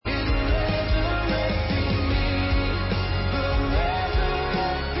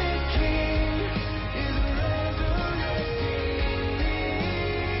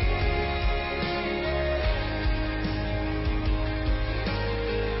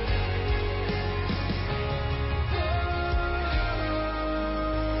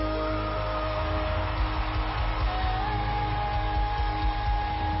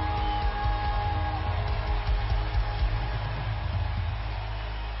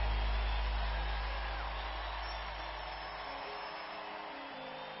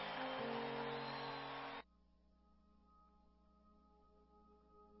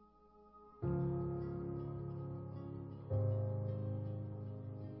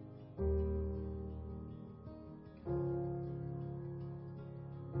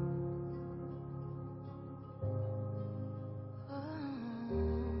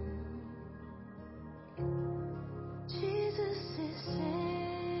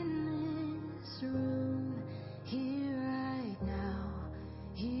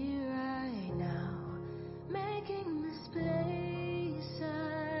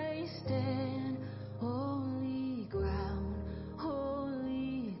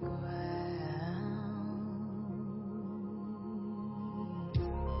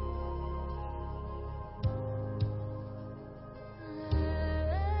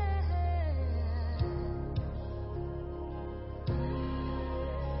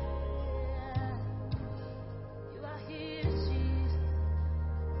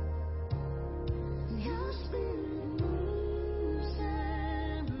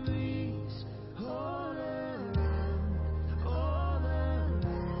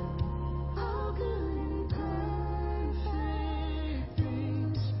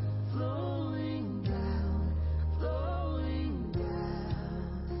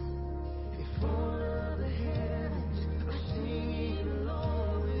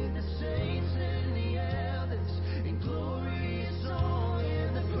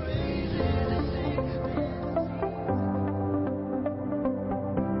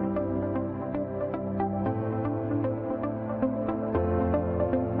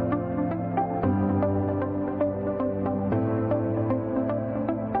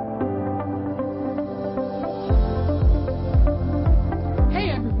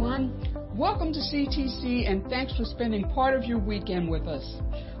CTC, and thanks for spending part of your weekend with us.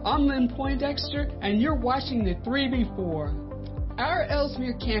 I'm Lynn Poindexter, and you're watching the 3 Before. Our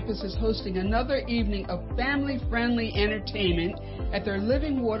Ellesmere campus is hosting another evening of family-friendly entertainment at their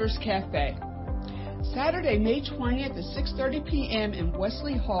Living Waters Cafe. Saturday, May 20th at 6:30 p.m. in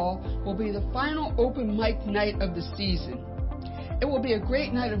Wesley Hall will be the final open mic night of the season. It will be a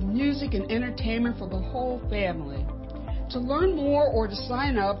great night of music and entertainment for the whole family. To learn more or to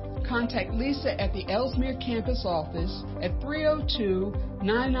sign up, contact Lisa at the Ellesmere campus office at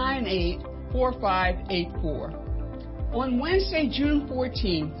 302-998-4584. On Wednesday, June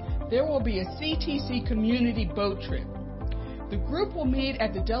 14th, there will be a CTC community boat trip. The group will meet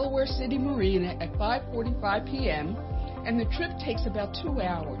at the Delaware City Marina at 5:45 p.m., and the trip takes about 2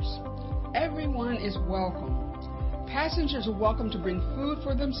 hours. Everyone is welcome. Passengers are welcome to bring food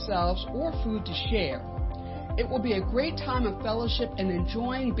for themselves or food to share. It will be a great time of fellowship and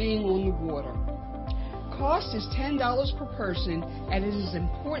enjoying being on the water. Cost is $10 per person, and it is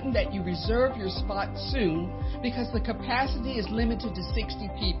important that you reserve your spot soon because the capacity is limited to 60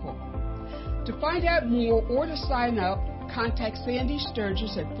 people. To find out more or to sign up, contact Sandy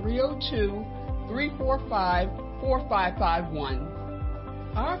Sturgis at 302-345-4551.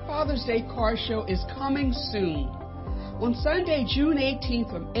 Our Father's Day car show is coming soon. On Sunday, June 18th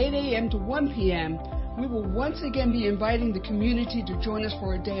from 8 a.m. to 1 p.m., we will once again be inviting the community to join us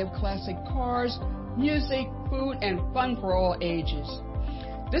for a day of classic cars, music, food, and fun for all ages.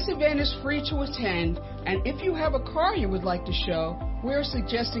 This event is free to attend, and if you have a car you would like to show, we are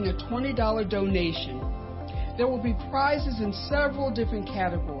suggesting a $20 donation. There will be prizes in several different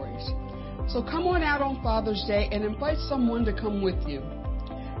categories. So come on out on Father's Day and invite someone to come with you.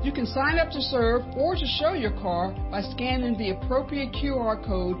 You can sign up to serve or to show your car by scanning the appropriate QR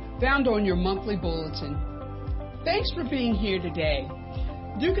code found on your monthly bulletin. Thanks for being here today.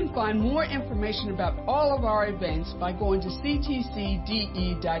 You can find more information about all of our events by going to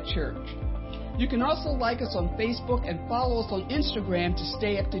ctcde.church. You can also like us on Facebook and follow us on Instagram to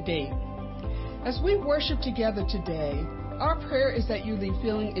stay up to date. As we worship together today, our prayer is that you leave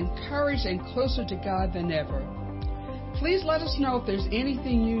feeling encouraged and closer to God than ever. Please let us know if there's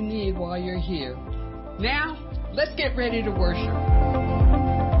anything you need while you're here. Now, let's get ready to worship.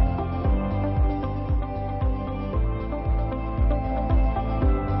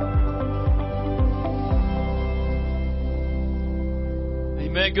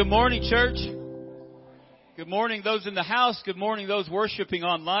 Amen. Good morning, church. Good morning, those in the house. Good morning, those worshiping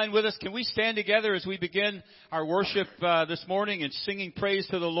online with us. Can we stand together as we begin our worship this morning and singing praise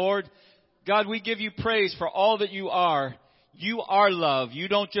to the Lord? God, we give you praise for all that you are. You are love. You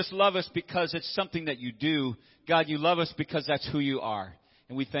don't just love us because it's something that you do. God, you love us because that's who you are.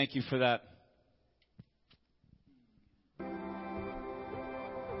 And we thank you for that.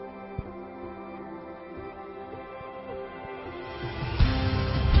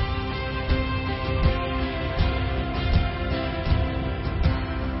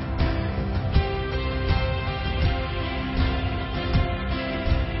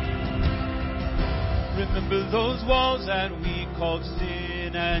 Remember those walls that we called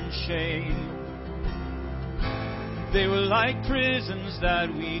sin and shame. They were like prisons that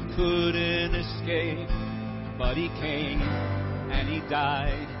we couldn't escape. But he came and he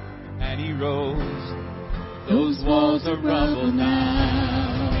died and he rose. Those walls are rubble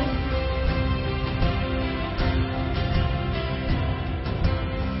now.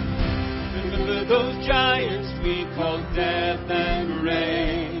 Remember those giants we called death and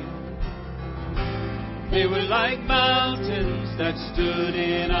rain. They were like mountains that stood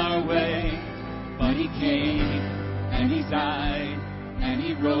in our way. But he came and he died and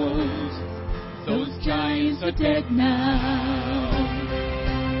he rose. Those giants are dead now.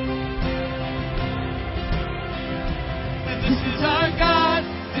 And this is our God.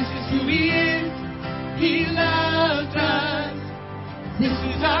 This is who he is. He loves us. This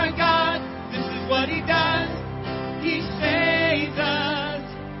is our God. This is what he does. He saves us.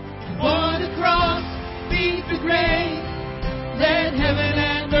 For the cross, beat the grave, let heaven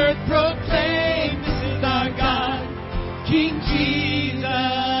and earth proclaim, this is our God, King Jesus.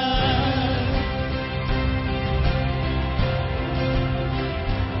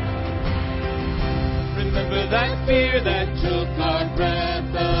 Remember that fear that took our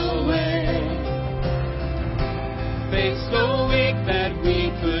breath away, faith so weak that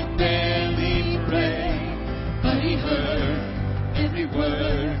we could barely pray, but he heard every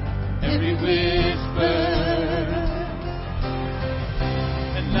word, every whisper.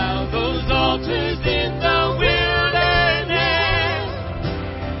 And now those altars in the wilderness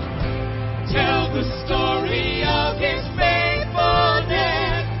tell the story of his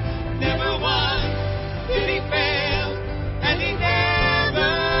faithfulness. Never once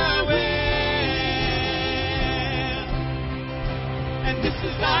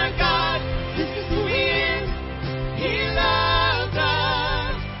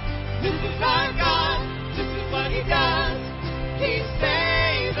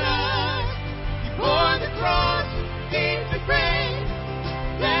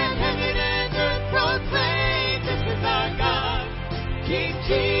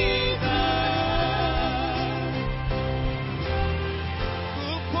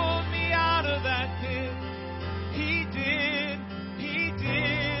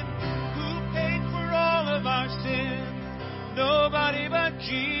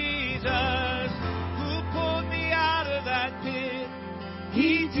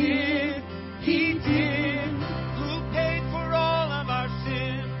He did. He did. Who paid for all of our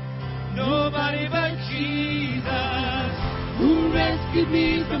sin? Nobody but Jesus. Who rescued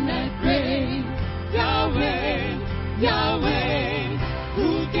me from that grave? Yahweh, Yahweh.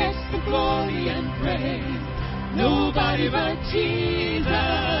 Who gets the glory and praise? Nobody but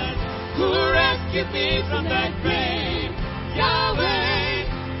Jesus. Who rescued me from that grave?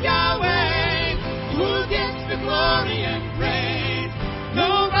 Yahweh, Yahweh. Who gets the glory and praise?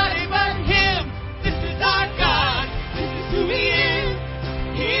 Nobody but Him. This is our God. This is who He is.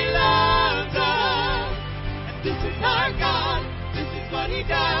 He loves us. And this is our God. This is what He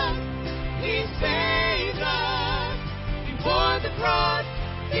does. He saves us. Before the cross,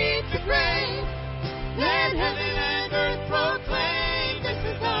 beat the grave. Let heaven and earth proclaim. This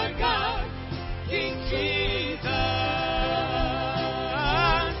is our God, King Jesus.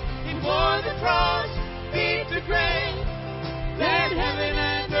 Before the cross, beat the grave. Let heaven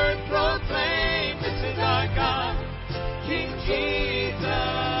and earth proclaim. This is our God, King Jesus.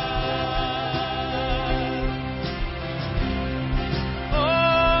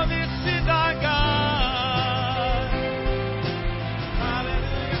 Oh, this is our God.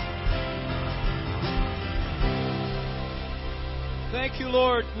 Hallelujah. Thank you,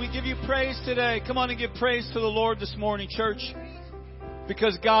 Lord. We give you praise today. Come on and give praise to the Lord this morning, church.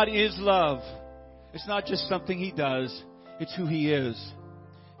 Because God is love. It's not just something He does. It's who He is.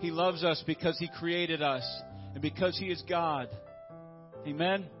 He loves us because He created us. And because He is God.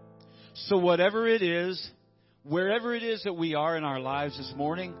 Amen? So whatever it is, wherever it is that we are in our lives this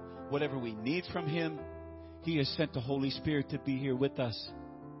morning, whatever we need from Him, He has sent the Holy Spirit to be here with us.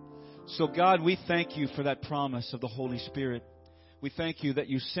 So God, we thank you for that promise of the Holy Spirit. We thank you that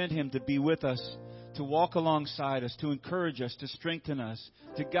you sent Him to be with us, to walk alongside us, to encourage us, to strengthen us,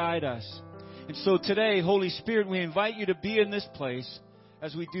 to guide us. And so today, Holy Spirit, we invite you to be in this place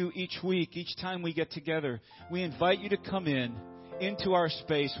as we do each week, each time we get together. We invite you to come into our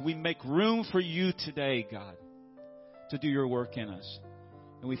space. We make room for you today, God, to do your work in us.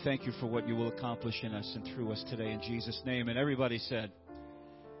 And we thank you for what you will accomplish in us and through us today in Jesus' name. And everybody said,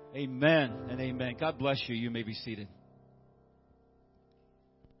 amen and amen. God bless you. You may be seated.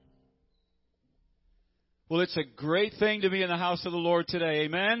 Well, it's a great thing to be in the house of the Lord today.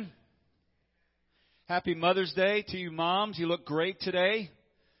 Amen. Happy Mother's Day to you moms. You look great today.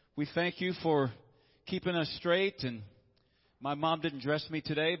 We thank you for keeping us straight. And my mom didn't dress me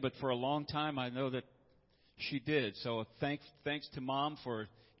today, but for a long time I know that she did. So thanks to Mom for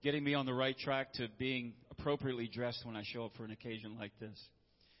getting me on the right track to being appropriately dressed when I show up for an occasion like this.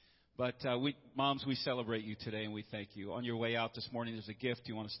 But moms, we celebrate you today and we thank you. On your way out this morning, there's a gift.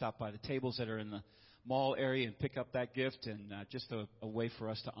 You want to stop by the tables that are in the mall area and pick up that gift, and just a way for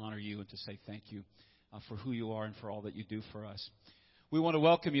us to honor you and to say thank you for who you are and for all that you do for us. We want to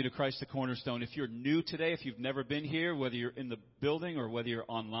welcome you to Christ the Cornerstone. If you're new today, if you've never been here, whether you're in the building or whether you're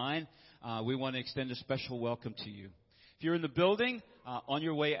online, we want to extend a special welcome to you. If you're in the building, on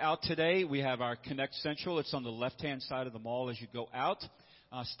your way out today, we have our Connect Central. It's on the left-hand side of the mall as you go out.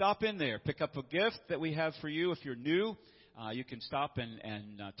 Stop in there. Pick up a gift that we have for you. If you're new, you can stop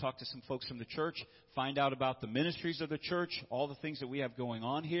and talk to some folks from the church, find out about the ministries of the church, all the things that we have going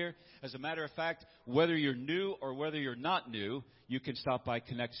on here. As a matter of fact, whether you're new or whether you're not new, you can stop by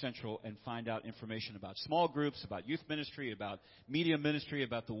Connect Central and find out information about small groups, about youth ministry, about media ministry,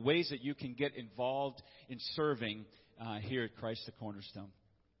 about the ways that you can get involved in serving here at Christ the Cornerstone.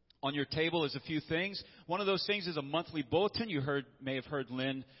 On your table is a few things. One of those things is a monthly bulletin. You may have heard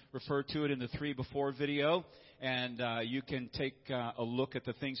Lynn refer to it in the 3 Before video. And you can take a look at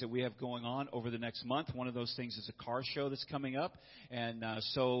the things that we have going on over the next month. One of those things is a car show that's coming up. And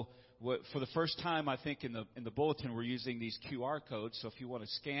so for the first time, I think in the bulletin, we're using these QR codes. So if you want to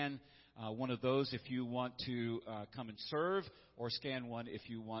scan one of those, if you want to come and serve, or scan one if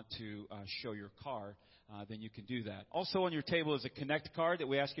you want to show your car, then you can do that. Also on your table is a Connect card that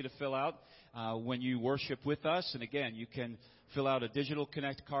we ask you to fill out when you worship with us. And again, you can fill out a digital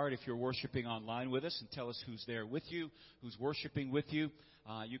Connect card if you're worshiping online with us and tell us who's there with you, who's worshiping with you.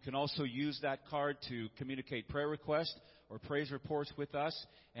 You can also use that card to communicate prayer requests or praise reports with us,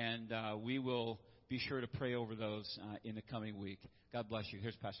 and we will be sure to pray over those in the coming week. God bless you.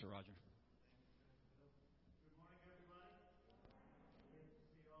 Here's Pastor Roger.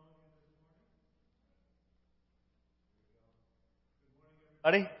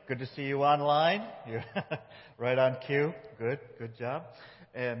 Buddy, good to see you online. You're right on cue. Good job.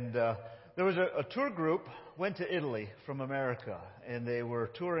 And there was a tour group went to Italy from America, and they were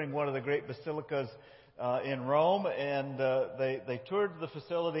touring one of the great basilicas in Rome. And they toured the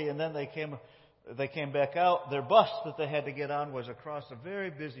facility, and then they came they came back out. Their bus that they had to get on was across a very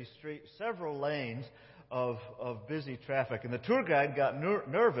busy street, several lanes of busy traffic. And the tour guide got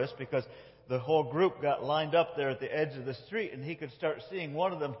nervous because the whole group got lined up there at the edge of the street, and he could start seeing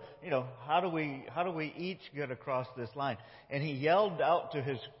one of them, how do we each get across this line? And he yelled out to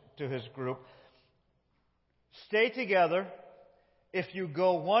his group, "Stay together. If you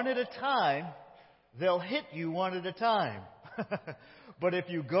go one at a time, they'll hit you one at a time. But if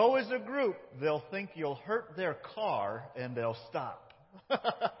you go as a group, they'll think you'll hurt their car and they'll stop."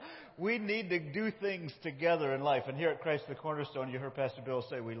 We need to do things together in life. And here at Christ the Cornerstone, you heard Pastor Bill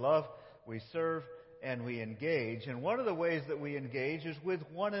say, we love, we serve, and we engage. And one of the ways that we engage is with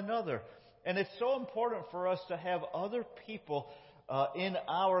one another. And it's so important for us to have other people in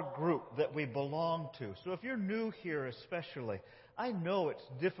our group that we belong to. So if you're new here especially, I know it's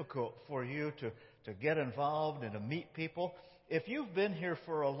difficult for you to get involved and to meet people. If you've been here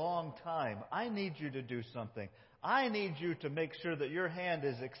for a long time, I need you to do something. I need you to make sure that your hand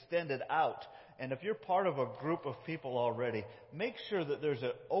is extended out. And if you're part of a group of people already, make sure that there's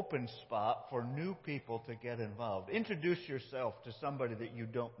an open spot for new people to get involved. Introduce yourself to somebody that you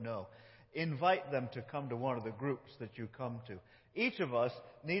don't know. Invite them to come to one of the groups that you come to. Each of us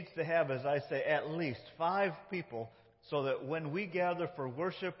needs to have, as I say, at least 5 people so that when we gather for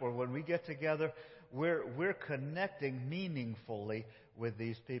worship or when we get together, we're connecting meaningfully with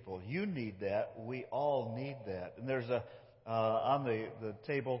these people. You need that. We all need that. And there's on the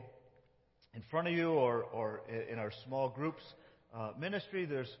table in front of you or in our small groups ministry,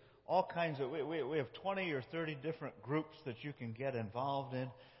 there's all kinds of, we have 20 or 30 different groups that you can get involved in.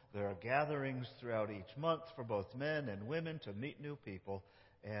 There are gatherings throughout each month for both men and women to meet new people.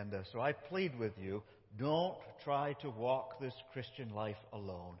 And so I plead with you, don't try to walk this Christian life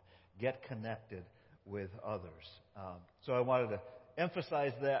alone. Get connected with others. So I wanted to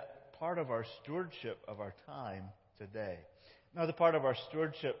emphasize that part of our stewardship of our time today. Another part of our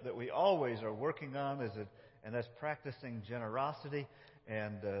stewardship that we always are working on and that's practicing generosity.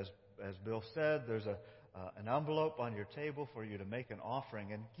 And as Bill said, there's an envelope on your table for you to make an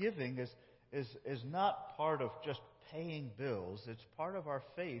offering. And giving is not part of just paying bills. It's part of our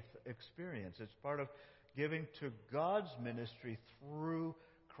faith experience. It's part of giving to God's ministry through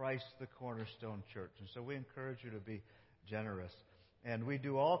Christ the Cornerstone Church. And so we encourage you to be generous. And we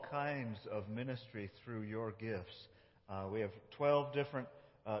do all kinds of ministry through your gifts. We have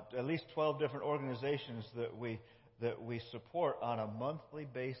at least 12 different organizations that we support on a monthly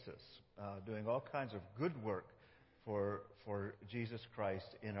basis, doing all kinds of good work for Jesus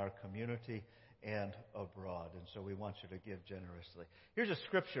Christ in our community and abroad. And so we want you to give generously. Here's a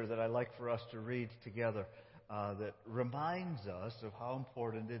scripture that I like for us to read together that reminds us of how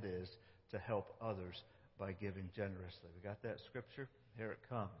important it is to help others by giving generously. We got that scripture? Here it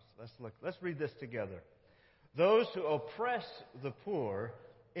comes. Let's read this together. Those who oppress the poor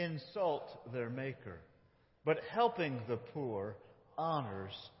insult their maker, but helping the poor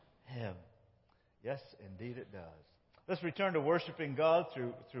honors him. Yes, indeed it does. Let's return to worshiping God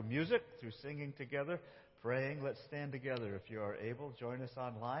through music, through singing together, praying. Let's stand together. If you are able, join us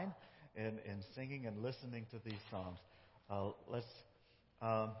online in singing and listening to these songs.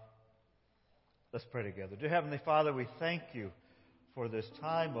 Let's pray together. Dear Heavenly Father, we thank you for this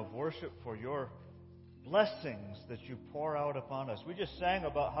time of worship, for your blessings that you pour out upon us. We just sang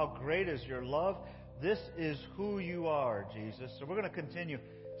about how great is your love. This is who you are, Jesus. So we're going to continue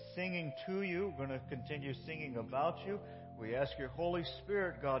singing to you. We're going to continue singing about you. We ask your Holy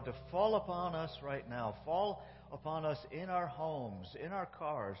Spirit, God, to fall upon us right now. Fall upon us in our homes, in our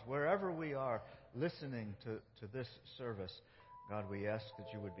cars, wherever we are listening to this service. God, we ask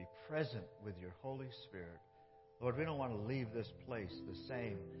that you would be present with your Holy Spirit. Lord, we don't want to leave this place the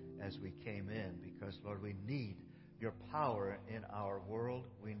same as we came in because, Lord, we need your power in our world.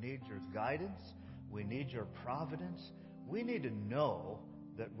 We need your guidance. We need your providence. We need to know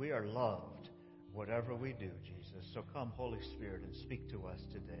that we are loved whatever we do, Jesus. So come, Holy Spirit, and speak to us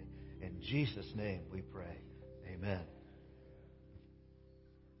today. In Jesus' name we pray. Amen.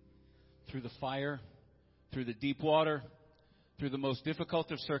 Through the fire, through the deep water, through the most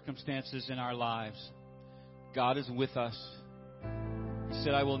difficult of circumstances in our lives, God is with us. He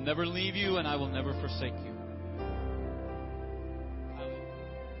said, I will never leave you and I will never forsake you.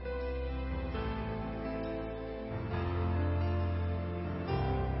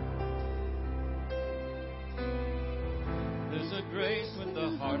 There's a grace when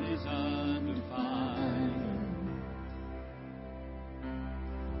the heart is under fire.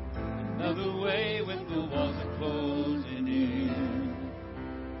 Another way when the walls are closing in.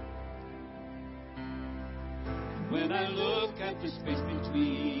 When I look at the space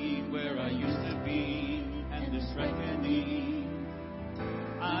between where I used to reckoning.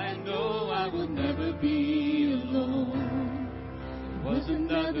 I know I will never be alone. There was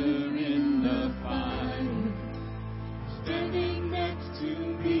another in the fire, standing next to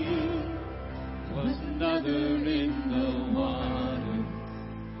me. There was another in the water,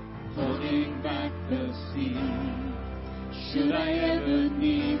 holding back the sea. Should I ever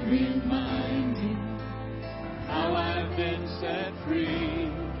need reminding how I've been set free?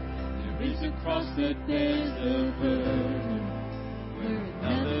 There is a cross that bears the burden, where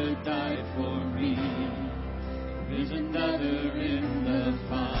another died for me. There is another in the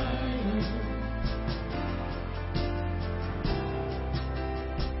fire.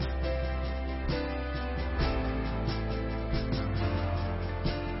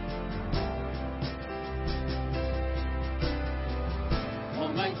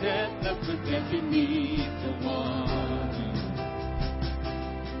 All my death left for death beneath the water.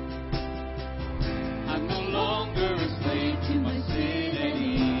 I'm no longer a slave to my sin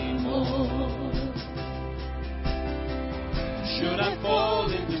anymore. Should I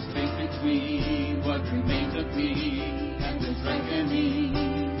fall into space between what remains of me and this reckoning?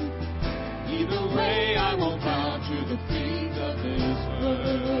 Either way, I won't bow to the things of this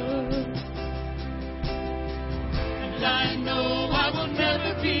world. And I know I will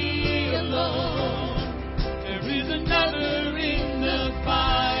never be alone. There is another in the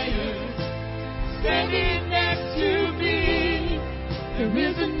fire, standing next to me. There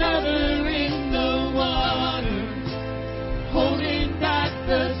is another in the water, holding back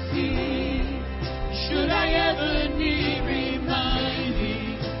the sea. Should I ever need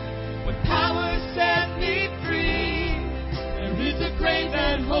reminding what power set me free? There is a grave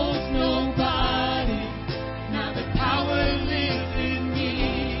that holds nobody. Now the power lives in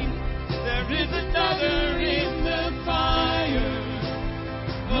me. There is another in the fire.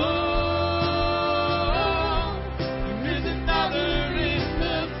 Oh,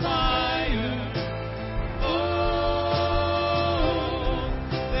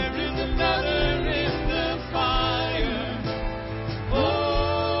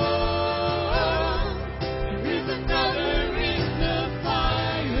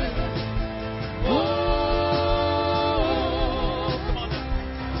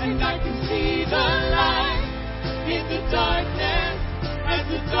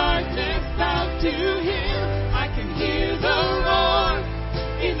 darkness bows to him. I can hear the roar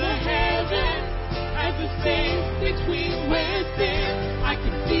in the heavens as the space between within. I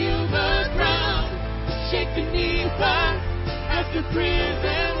can feel the ground shake beneath us as the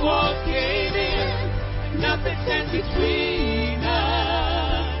prison walls cave in. Nothing stands between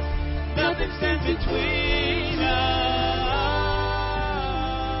us. Nothing stands between us.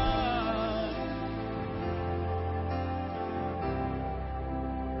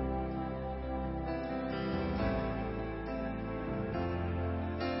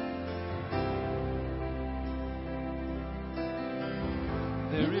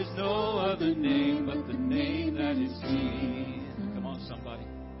 There is no other name but the name that is Jesus. Come on, somebody.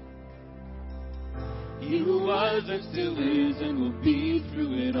 He who was and still is and will be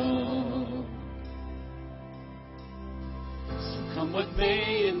through it all. So come what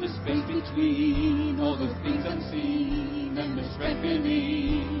may in the space between all the things unseen and this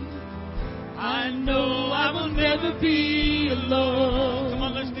reckoning, I know I will never be alone. Come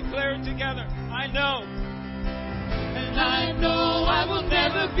on, let's declare it together. I know. And I know I will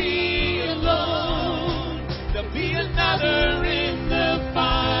never be alone. There'll be another in the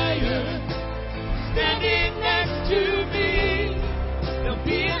fire, standing next to me. There'll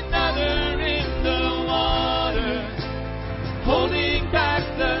be another in the water, holding back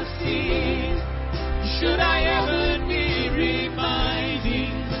the seas. Should I ever need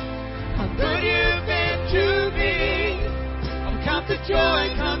reminding how good you've been to me, I'll count the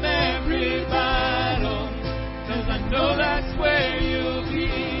joy come every battle, 'cause I know that's where you'll be.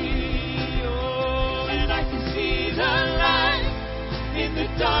 Oh, and I can see the light in the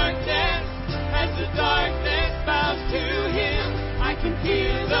darkness as the darkness bows to him. I can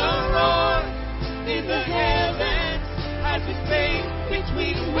hear the roar in the heavens as the space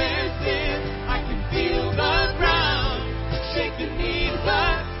between within. I can feel the ground shake beneath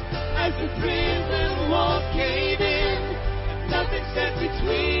us as the prison walls cave in. Nothing stands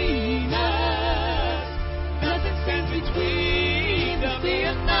between us. Nothing stands between. There'll be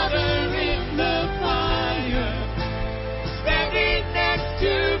another in the fire, standing next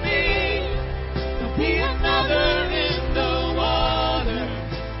to me. There'll be another in the water,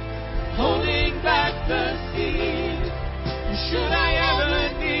 holding back the seas. Should I ever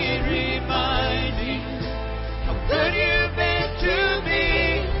need reminding how good you've been to me,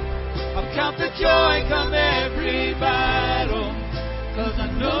 I'll count the joy come every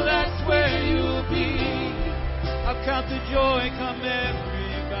count the joy come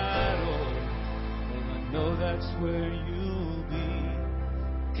every battle, 'cause I know that's where you'll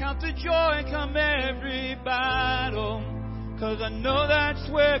be. Count the joy come every battle, 'cause I know that's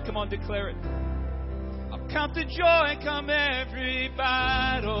where, come on, declare it. I'll count the joy come every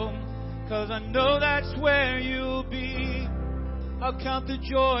battle, 'cause I know that's where you'll be. I'll count the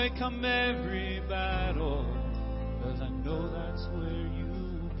joy come every battle, 'cause I know that's where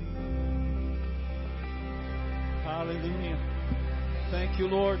you'll be. Hallelujah. Thank you,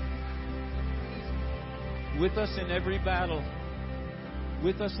 Lord. With us in every battle,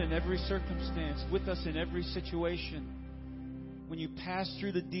 with us in every circumstance, with us in every situation. When you pass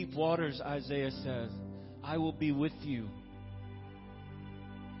through the deep waters, Isaiah says, I will be with you.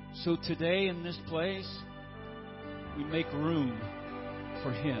 So today in this place, we make room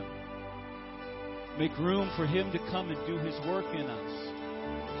for Him. Make room for Him to come and do His work in us.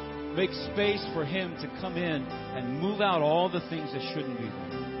 Make space for Him to come in and move out all the things that shouldn't be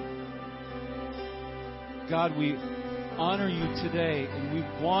there. God, we honor you today, and we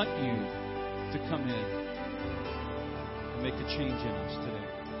want you to come in and make a change in us today.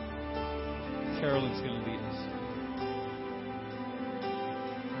 Carolyn's going to lead us.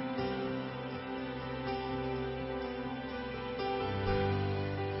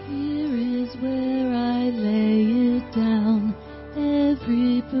 Where I lay it down,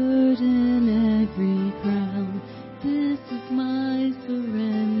 every burden, every crown. This is my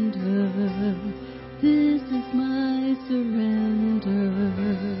surrender. This is my surrender.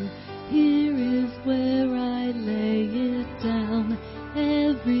 Here is where I lay it down,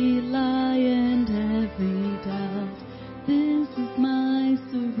 every lie and every doubt. This is my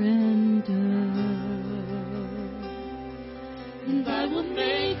surrender. And I will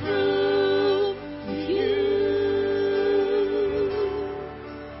make room.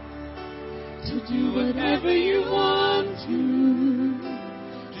 Do whatever you want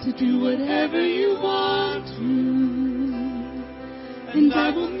to do whatever you want to, and I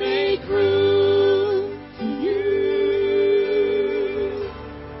will make room for you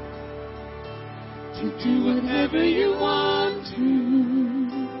to do whatever you want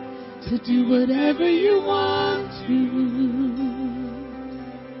to do whatever you want to.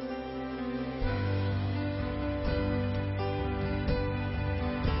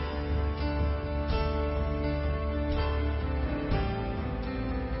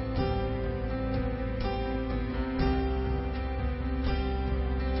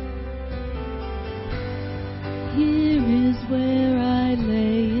 Where I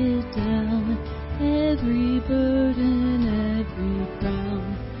lay it down, every burden, every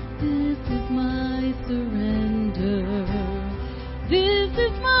crown. This is my surrender. This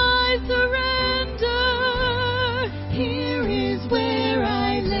is my surrender. Here is where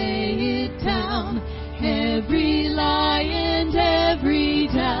I lay it down, every lie and every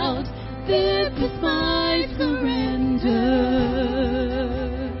doubt. This is my surrender.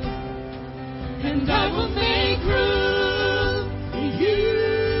 And I will make room.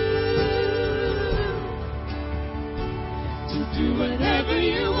 Do whatever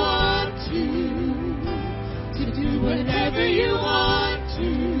you want to do whatever you want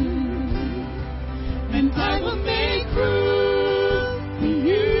to, and I will make room for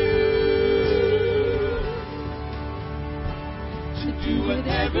you to do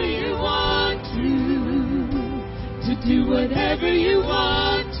whatever you want to do whatever you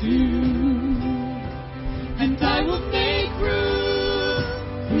want to, and I will make room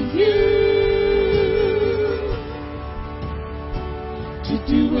for you.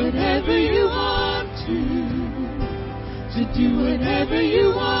 Do whatever you want to do whatever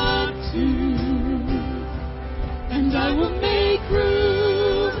you want to, and I will make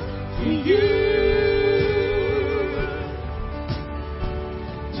room for you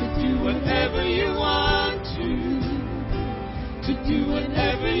to do whatever you want to do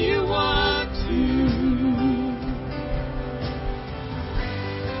whatever you want to.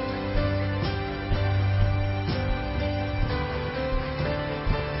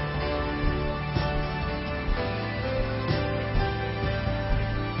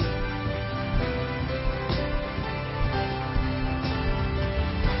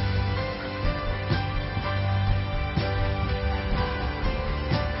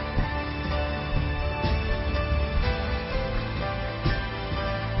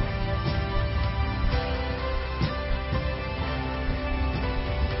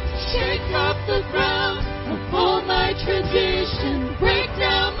 Shake up the ground of all my tradition, break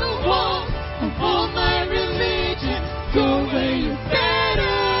down the walls of all my religion. Your way is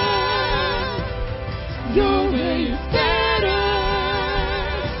better. Your way is better.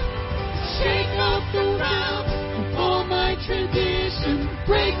 Shake up the ground of all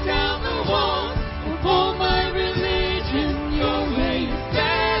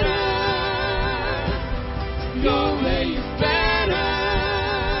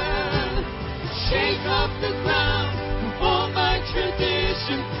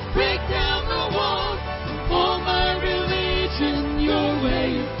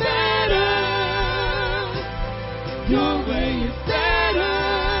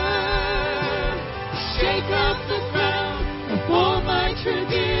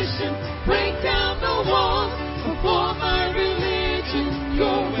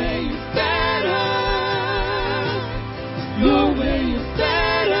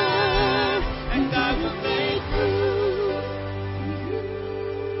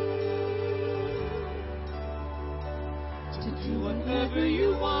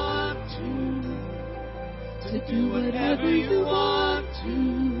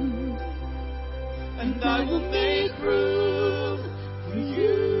and I will make room for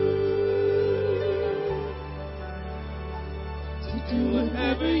you to do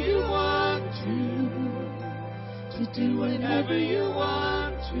whatever you want to do whatever you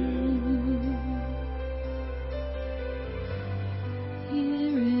want to.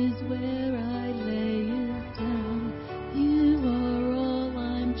 Here is where I lay it down. You are all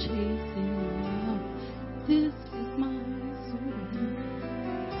I'm chasing now. This is my surrender.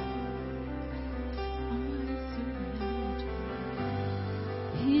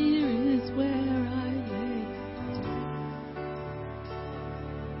 Here is where I lay it down.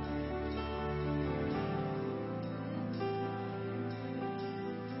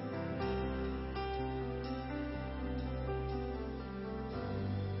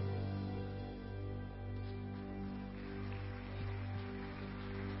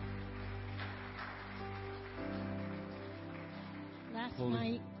 Last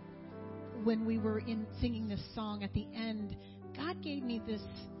night, when we were singing this song at the end, God gave me this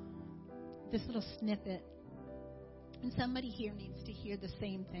little snippet. And somebody here needs to hear the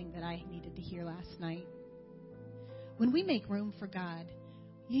same thing that I needed to hear last night. When we make room for God,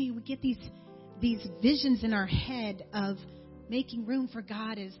 we get these visions in our head of making room for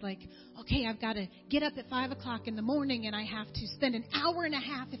God is like, okay, I've got to get up at 5 o'clock in the morning and I have to spend an hour and a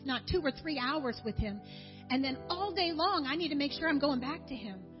half, if not 2 or 3 hours with Him. And then all day long, I need to make sure I'm going back to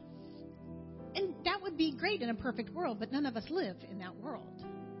Him. And that would be great in a perfect world, but none of us live in that world.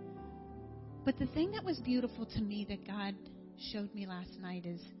 But the thing that was beautiful to me that God showed me last night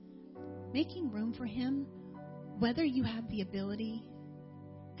is making room for Him, whether you have the ability,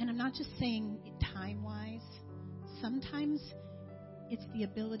 and I'm not just saying time-wise, sometimes it's the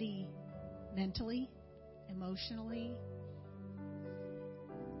ability mentally, emotionally,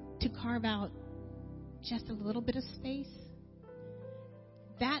 to carve out just a little bit of space.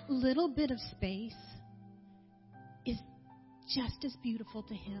 That little bit of space is just as beautiful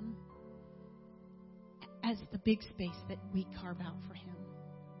to Him as the big space that we carve out for Him.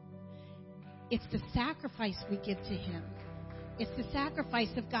 It's the sacrifice we give to Him. It's the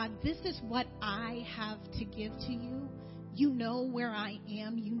sacrifice of God. This is what I have to give to you. You know where I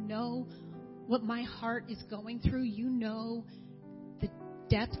am. You know what my heart is going through. You know the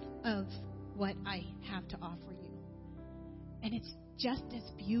depth of what I have to offer you. And it's just as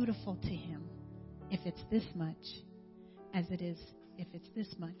beautiful to Him if it's this much as it is if it's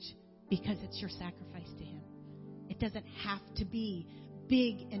this much, because it's your sacrifice to Him. It doesn't have to be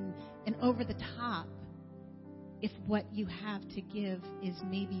big and over the top if what you have to give is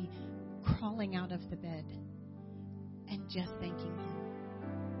maybe crawling out of the bed and just thanking Him.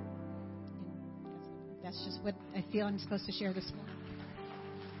 And that's just what I feel I'm supposed to share this morning.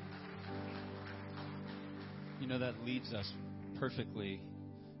 You know, that leads us perfectly,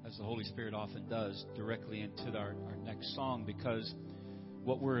 as the Holy Spirit often does, directly into our next song, because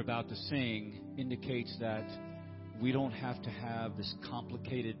what we're about to sing indicates that we don't have to have this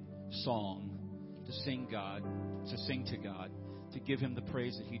complicated song to sing to God, to give Him the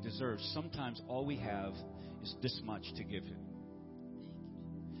praise that He deserves. Sometimes all we have is this much to give Him.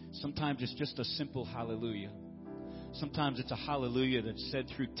 Sometimes it's just a simple hallelujah. Sometimes it's a hallelujah that's said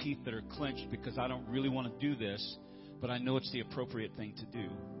through teeth that are clenched because I don't really want to do this, but I know it's the appropriate thing to do.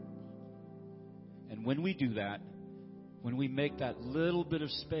 And when we do that, when we make that little bit of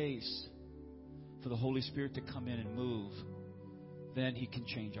space for the Holy Spirit to come in and move, then He can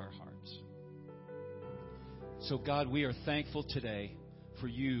change our hearts. So God, we are thankful today for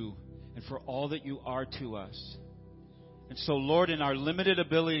You and for all that You are to us. And so, Lord, in our limited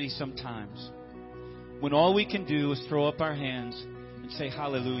ability sometimes, when all we can do is throw up our hands and say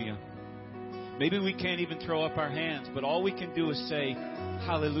hallelujah. Maybe we can't even throw up our hands, but all we can do is say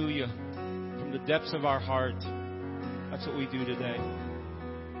hallelujah from the depths of our heart. That's what we do today.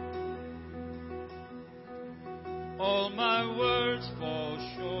 All my words fall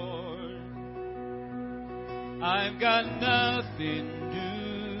short. I've got nothing new.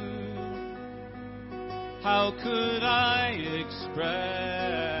 How could I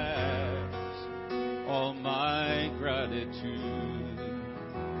express all my gratitude?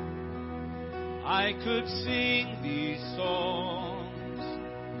 I could sing these songs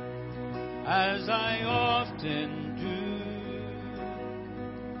as I often do,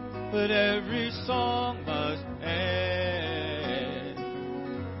 but every song must end,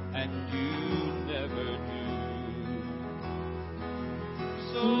 and You never do.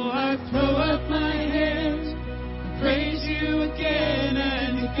 So I throw up my hands and praise You again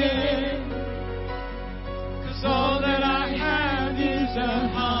and again, 'cause all that I have is a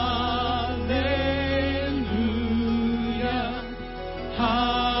hallelujah,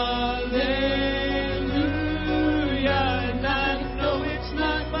 hallelujah.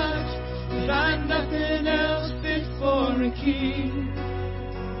 King,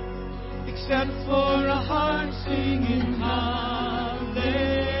 except for a heart singing hallelujah,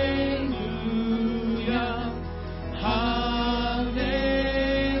 hallelujah.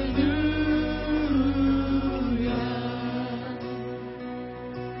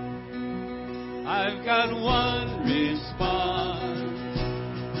 I've got one response,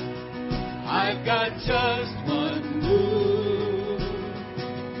 I've got just one move,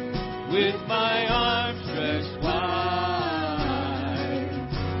 with my arms stretched wide,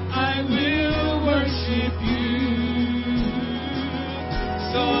 I will worship you.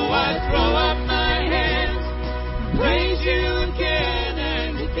 So I throw up my hands, praise you again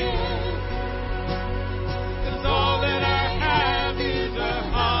and again, 'cause all that I have is a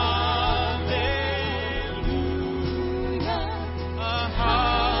hallelujah, a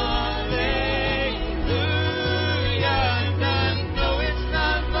hallelujah. And I know it's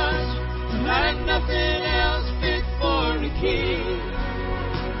not much, but I've nothing else fit for a king,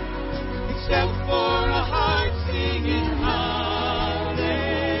 except for a heart singing hallelujah,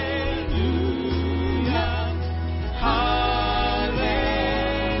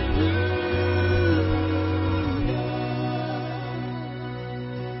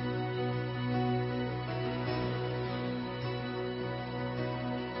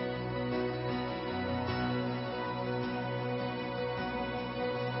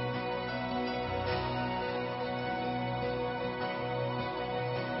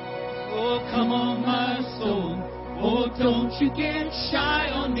 oh, come on, my soul. Oh, don't you get shy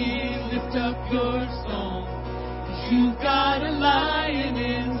on me. Lift up your song. 'Cause you've got a lion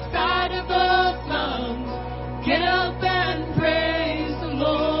inside of those lungs. Get up and praise the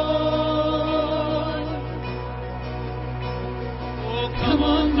Lord. Oh, come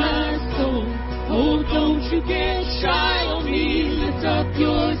on, my soul. Oh, don't you get shy on me. Lift up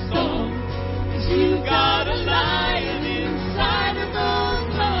your song. 'Cause you've got a lion inside of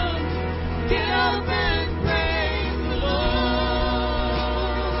those lungs. Get up and praise the Lord.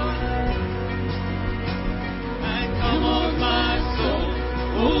 And come on, my soul.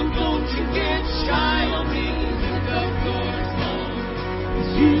 Oh, don't you get shy on me. Lift up your song.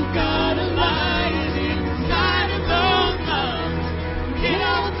 'Cause you've got a lion inside of those lungs. Get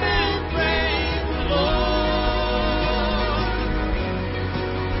up and praise the Lord.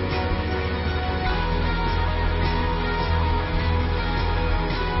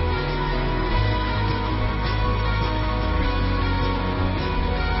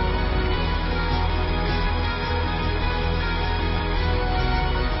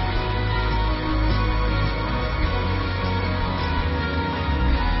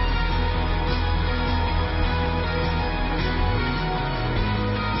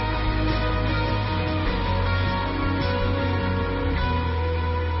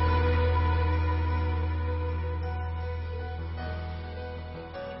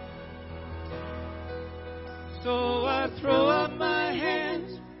 So I throw up my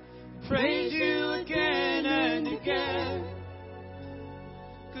hands, praise you again and again,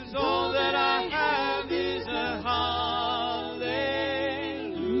 'cause all that I have is a hallelujah,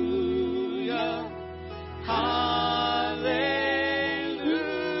 hallelujah.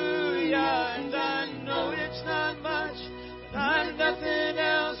 And I know it's not much, but I've nothing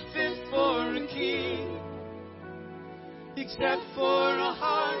else fit for a king, except for a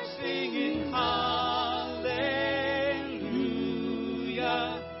heart singing hallelujah,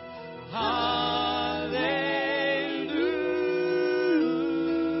 hallelujah.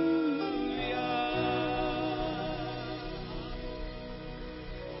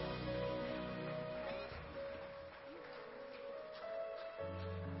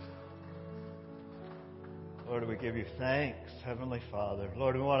 Lord, we give you thanks, Heavenly Father.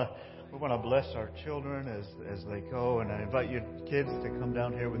 Lord, we want to bless our children as they go, and I invite you kids to come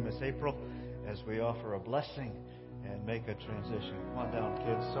down here with Miss April as we offer a blessing and make a transition. Come on down,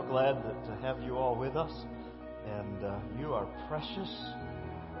 kids. So glad to have you all with us, and you are precious,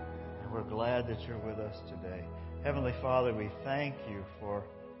 and we're glad that you're with us today. Heavenly Father, we thank you for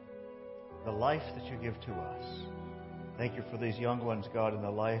the life that you give to us. Thank you for these young ones, God, and the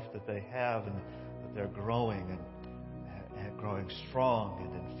life that they have, and that they're growing and growing strong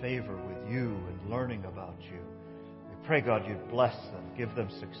and in favor with you and learning about you. We pray, God, you'd bless them, give them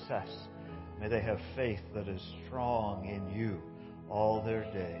success. May they have faith that is strong in you all their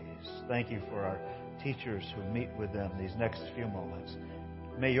days. Thank you for our teachers who meet with them these next few moments.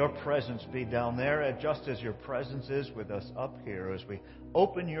 May your presence be down there, and just as your presence is with us up here as we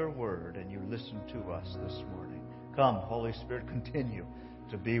open your word and you listen to us this morning. Come, Holy Spirit, continue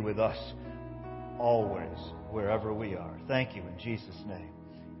to be with us always, wherever we are. Thank you in Jesus' name.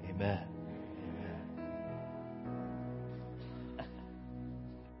 Amen. Amen.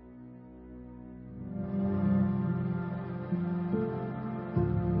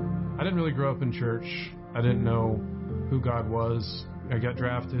 I didn't really grow up in church. I didn't know who God was. I got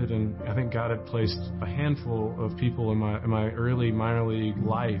drafted, and I think God had placed a handful of people in my early minor league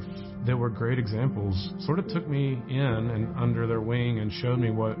life that were great examples. Sort of took me in and under their wing and showed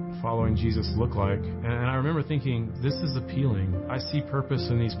me what following Jesus looked like. And I remember thinking, this is appealing. I see purpose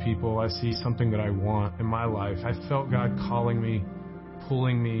in these people. I see something that I want in my life. I felt God calling me,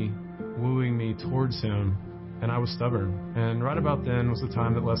 pulling me, wooing me towards Him, and I was stubborn. And right about then was the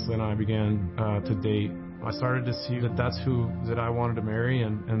time that Leslie and I began to date. I started to see that that's who that I wanted to marry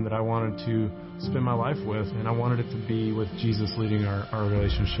and that I wanted to spend my life with. And I wanted it to be with Jesus leading our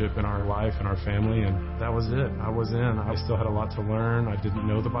relationship and our life and our family. And that was it. I was in. I still had a lot to learn. I didn't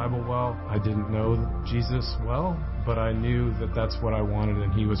know the Bible well. I didn't know Jesus well. But I knew that that's what I wanted,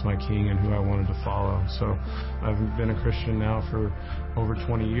 and He was my King and who I wanted to follow. So I've been a Christian now for over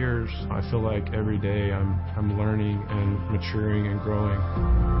 20 years. I feel like every day I'm learning and maturing and growing.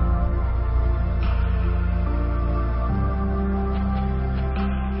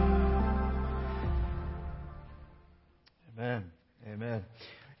 Amen.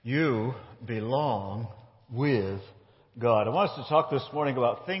 You belong with God. I want us to talk this morning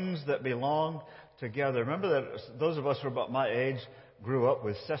about things that belong together. Remember that those of us who are about my age grew up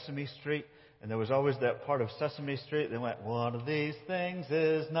with Sesame Street, and there was always that part of Sesame Street. They went, one of these things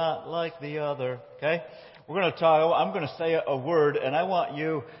is not like the other. Okay? We're going to talk. I'm going to say a word, and I want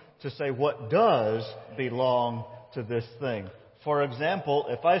you to say what does belong to this thing. For example,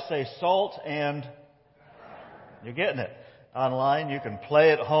 if I say salt and... You're getting it. Online, you can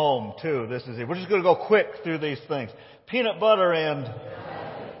play at home too. This is it. We're just going to go quick through these things. Peanut butter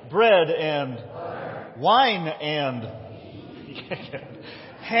and bread and wine and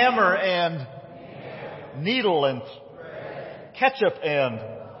hammer and needle and ketchup and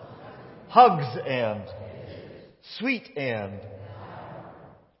hugs and sweet and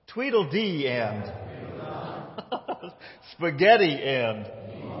Tweedledee and spaghetti and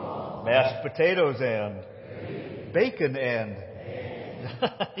mashed potatoes and bacon and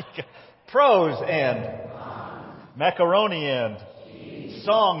prose and macaroni and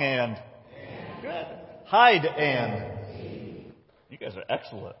song and good. Hide and you guys are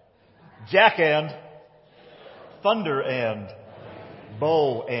excellent. Jack and thunder and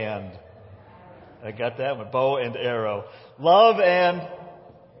bow and I got that one. Bow and arrow. Love and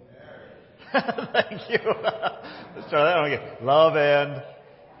thank you. Let's try that one again. Love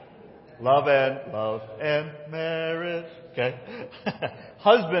and marriage. Okay.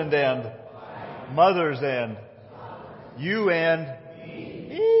 Husband and mothers and you and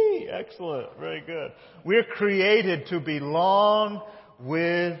me. Excellent. Very good. We're created to belong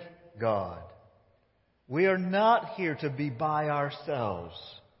with God. We are not here to be by ourselves.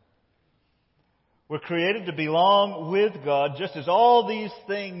 We're created to belong with God, just as all these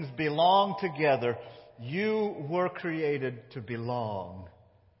things belong together. You were created to belong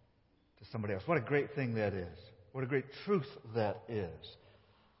to somebody else. What a great thing that is. What a great truth that is.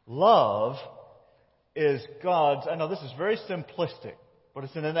 Love is God's, I know this is very simplistic, but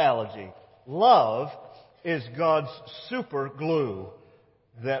it's an analogy. Love is God's super glue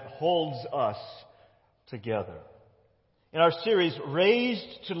that holds us together. In our series,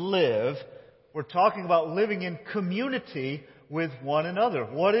 Raised to Live, we're talking about living in community with one another.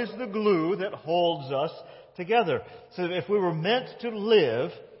 What is the glue that holds us together? So if we were meant to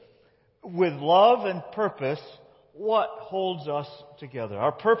live with love and purpose, what holds us together?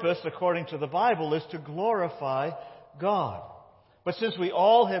 Our purpose, according to the Bible, is to glorify God. But since we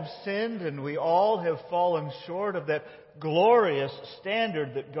all have sinned and we all have fallen short of that glorious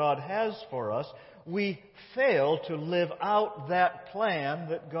standard that God has for us, we fail to live out that plan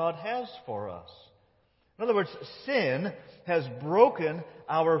that God has for us. In other words, sin has broken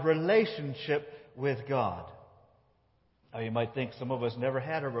our relationship with God. Now, you might think some of us never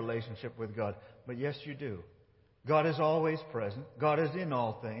had a relationship with God, but yes, you do. God is always present. God is in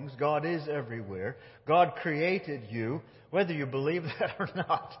all things. God is everywhere. God created you. Whether you believe that or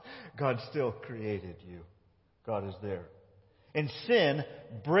not, God still created you. God is there. And sin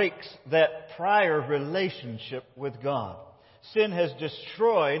breaks that prior relationship with God. Sin has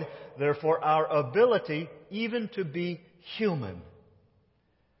destroyed, therefore, our ability even to be human.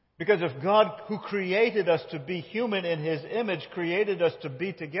 Because if God, who created us to be human in His image, created us to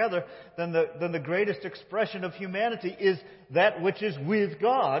be together, then the greatest expression of humanity is that which is with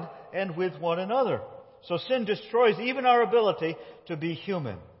God and with one another. So sin destroys even our ability to be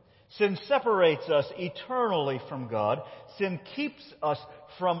human. Sin separates us eternally from God. Sin keeps us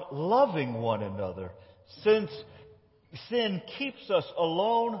from loving one another. Sin keeps us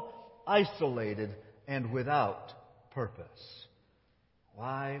alone, isolated, and without purpose.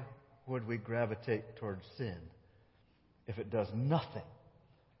 Why would we gravitate towards sin if it does nothing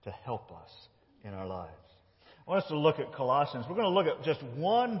to help us in our lives? I want us to look at Colossians. We're going to look at just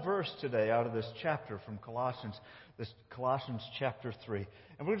one verse today out of this chapter from Colossians, this Colossians chapter 3.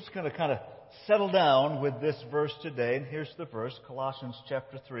 And we're just going to kind of settle down with this verse today. And here's the verse, Colossians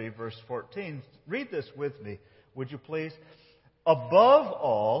chapter 3, verse 14. Read this with me, would you please? Above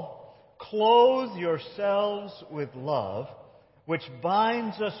all, clothe yourselves with love, which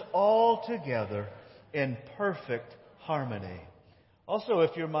binds us all together in perfect harmony. Also,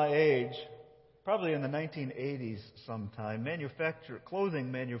 if you're my age, probably in the 1980s sometime,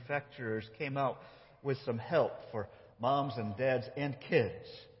 clothing manufacturers came out with some help for moms and dads and kids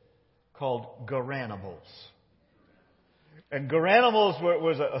called Garanimals. And Garanimals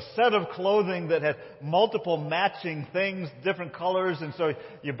was a set of clothing that had multiple matching things, different colors, and so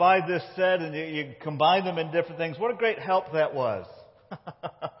you buy this set and you combine them in different things. What a great help that was.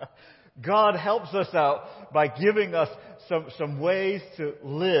 God helps us out by giving us some ways to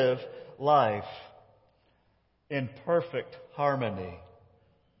live life in perfect harmony.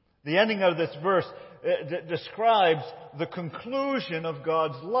 The ending of this verse describes the conclusion of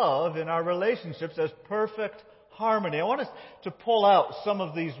God's love in our relationships as perfect harmony. I want us to pull out some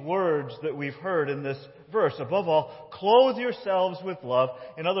of these words that we've heard in this verse. Above all, clothe yourselves with love.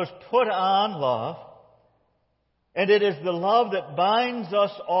 In other words, put on love. And it is the love that binds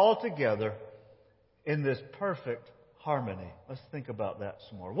us all together in this perfect harmony. Let's think about that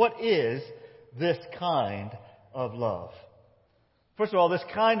some more. What is this kind of love? First of all, this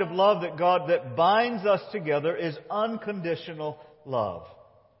kind of love that binds us together is unconditional love.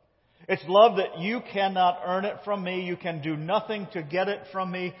 It's love that you cannot earn it from me. You can do nothing to get it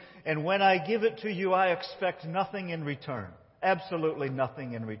from me. And when I give it to you, I expect nothing in return. Absolutely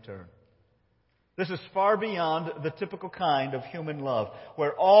nothing in return. This is far beyond the typical kind of human love,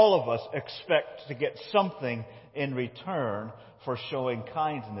 where all of us expect to get something in return for showing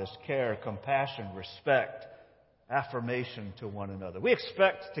kindness, care, compassion, respect, affirmation to one another. We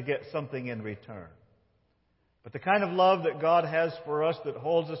expect to get something in return. But the kind of love that God has for us that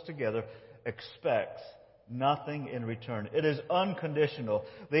holds us together expects nothing in return. It is unconditional.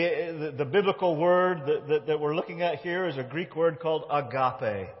 The biblical word that we're looking at here is a Greek word called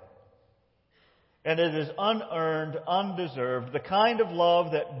agape. And it is unearned, undeserved, the kind of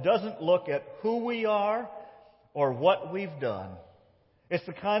love that doesn't look at who we are or what we've done. It's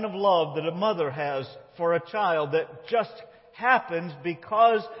the kind of love that a mother has for a child that just happens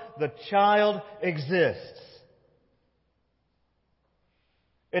because the child exists.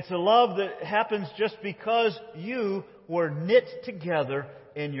 It's a love that happens just because you were knit together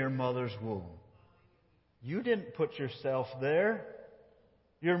in your mother's womb. You didn't put yourself there.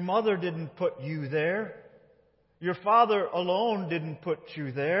 Your mother didn't put you there. Your father alone didn't put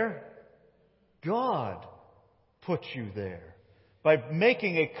you there. God put you there by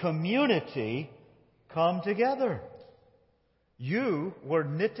making a community come together. You were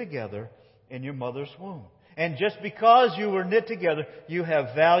knit together in your mother's womb. And just because you were knit together, you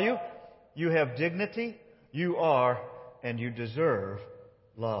have value, you have dignity, you are and you deserve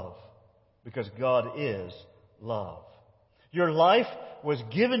love. Because God is love. Your life was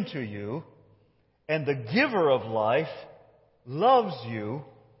given to you, and the giver of life loves you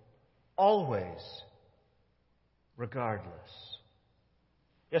always, regardless.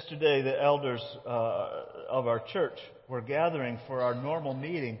 Yesterday, the elders of our church were gathering for our normal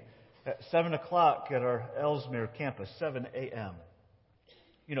meeting at 7 o'clock at our Ellesmere campus, 7 a.m.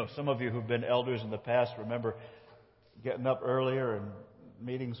 You know, some of you who've been elders in the past remember getting up earlier and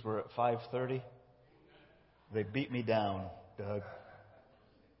meetings were at 5:30. They beat me down, Doug.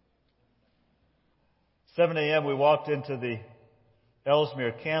 7 a.m. we walked into the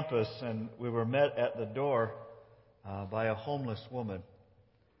Ellesmere campus and we were met at the door by a homeless woman.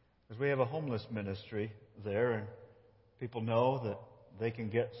 Because we have a homeless ministry there and people know that they can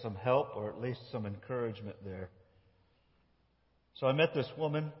get some help or at least some encouragement there. So I met this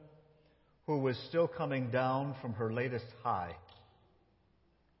woman who was still coming down from her latest high,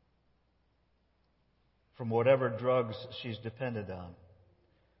 from whatever drugs she's depended on.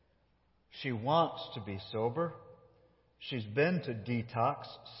 She wants to be sober. She's been to detox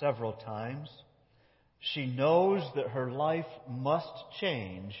several times. She knows that her life must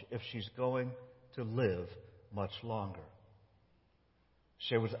change if she's going to live much longer.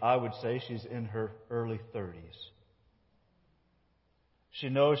 I would say she's in her early 30s. She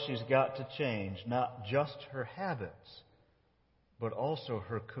knows she's got to change not just her habits, but also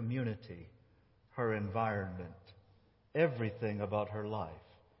her community, her environment. Everything about her life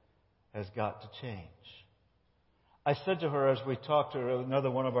has got to change. I said to her as we talked to her,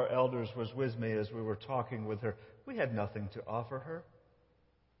 another one of our elders was with me as we were talking with her, we had nothing to offer her.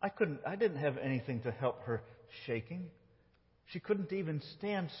 I didn't have anything to help her shaking. She couldn't even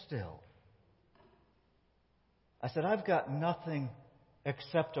stand still. I said, I've got nothing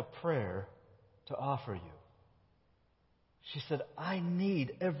except a prayer to offer you. She said, I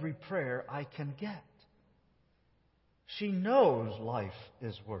need every prayer I can get. She knows life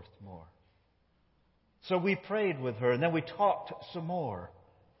is worth more. So we prayed with her, and then we talked some more.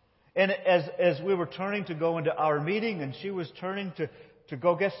 And as we were turning to go into our meeting, and she was turning to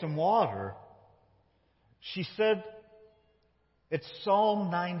go get some water, she said, it's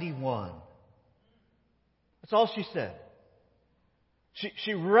Psalm 91. That's all she said.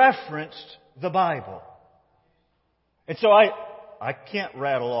 She referenced the Bible. And so I can't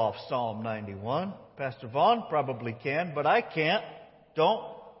rattle off Psalm 91. Pastor Vaughn probably can, but I can't. Don't.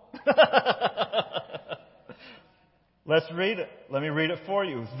 Let's read it. Let me read it for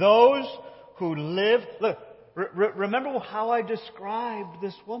you. Those who live... Look, remember how I described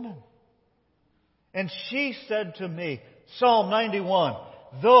this woman. And she said to me, Psalm 91,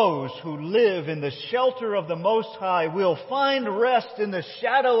 those who live in the shelter of the Most High will find rest in the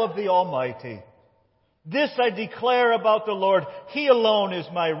shadow of the Almighty. This I declare about the Lord. He alone is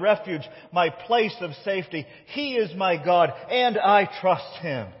my refuge, my place of safety. He is my God, and I trust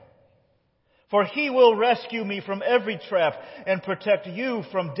Him. For He will rescue me from every trap and protect you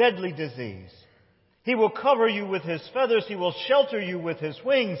from deadly disease. He will cover you with His feathers. He will shelter you with His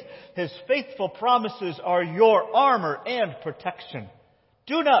wings. His faithful promises are your armor and protection.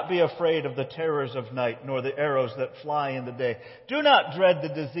 Do not be afraid of the terrors of night, nor the arrows that fly in the day. Do not dread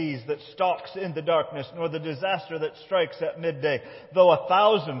the disease that stalks in the darkness, nor the disaster that strikes at midday. Though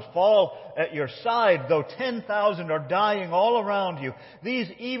 1,000 fall at your side, though 10,000 are dying all around you, these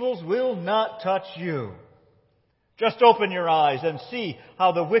evils will not touch you. Just open your eyes and see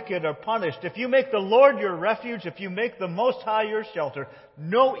how the wicked are punished. If you make the Lord your refuge, if you make the Most High your shelter,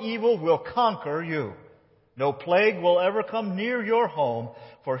 no evil will conquer you. No plague will ever come near your home,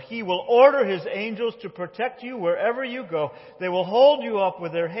 for He will order His angels to protect you wherever you go. They will hold you up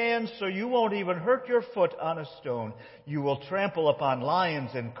with their hands so you won't even hurt your foot on a stone. You will trample upon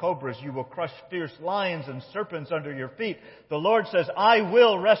lions and cobras. You will crush fierce lions and serpents under your feet. The Lord says, I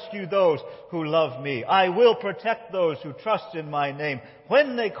will rescue those who love me. I will protect those who trust in my name.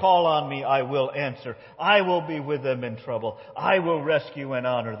 When they call on me, I will answer. I will be with them in trouble. I will rescue and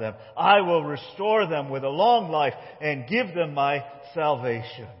honor them. I will restore them with a long life and give them my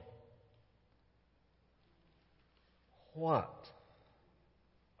salvation. What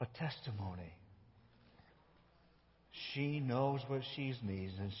a testimony. She knows what she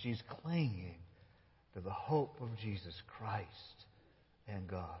needs, and she's clinging to the hope of Jesus Christ and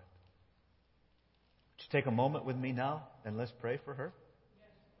God. Would you take a moment with me now and let's pray for her?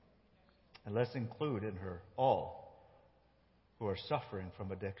 And let's include in her all who are suffering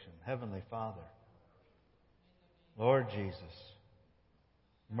from addiction. Heavenly Father, Lord Jesus,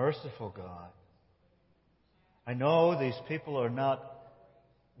 merciful God, I know these people are not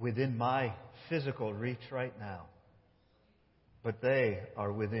within my physical reach right now, but they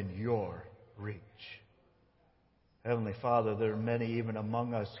are within your reach. Heavenly Father, there are many even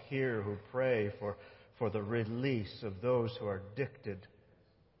among us here who pray for the release of those who are addicted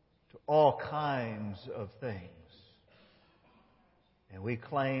to all kinds of things. And we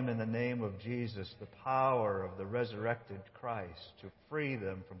claim in the name of Jesus the power of the resurrected Christ to free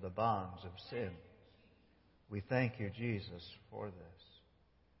them from the bonds of sin. We thank you, Jesus, for this.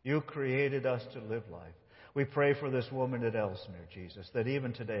 You created us to live life. We pray for this woman at Ellesmere, Jesus, that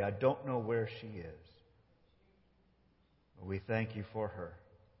even today, I don't know where she is. But we thank you for her.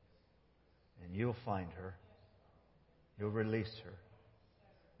 And you'll find her. You'll release her.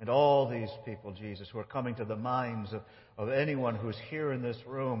 And all these people, Jesus, who are coming to the minds of anyone who's here in this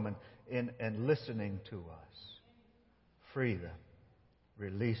room and listening to us. Free them.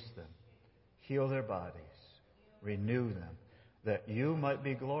 Release them. Heal their bodies. Renew them. That you might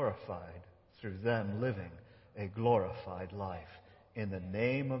be glorified through them living a glorified life. In the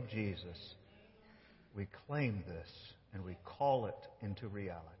name of Jesus, we claim this and we call it into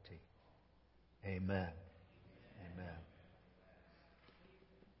reality. Amen. Amen.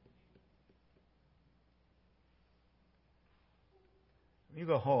 When you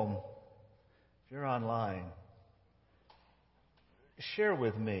go home, if you're online, share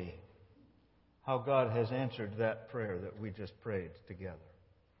with me how God has answered that prayer that we just prayed together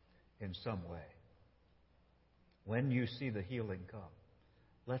in some way. When you see the healing come,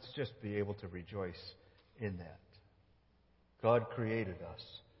 let's just be able to rejoice in that. God created us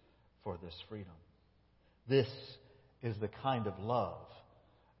for this freedom. This is the kind of love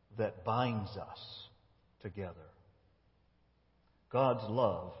that binds us together. God's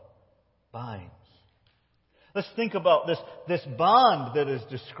love binds. Let's think about this bond that is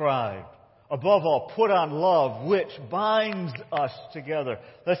described. Above all, put on love, which binds us together.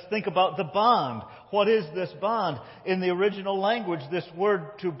 Let's think about the bond. What is this bond? In the original language, this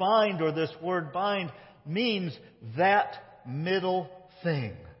word to bind or this word bind means that middle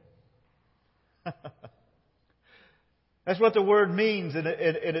thing. That's what the word means in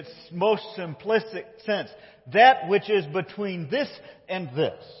its most simplistic sense. That which is between this and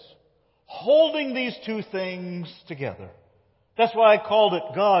this. Holding these two things together. That's why I called it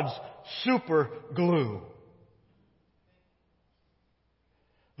God's super glue.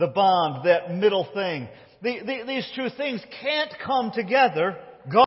 The bond, that middle thing. These two things can't come together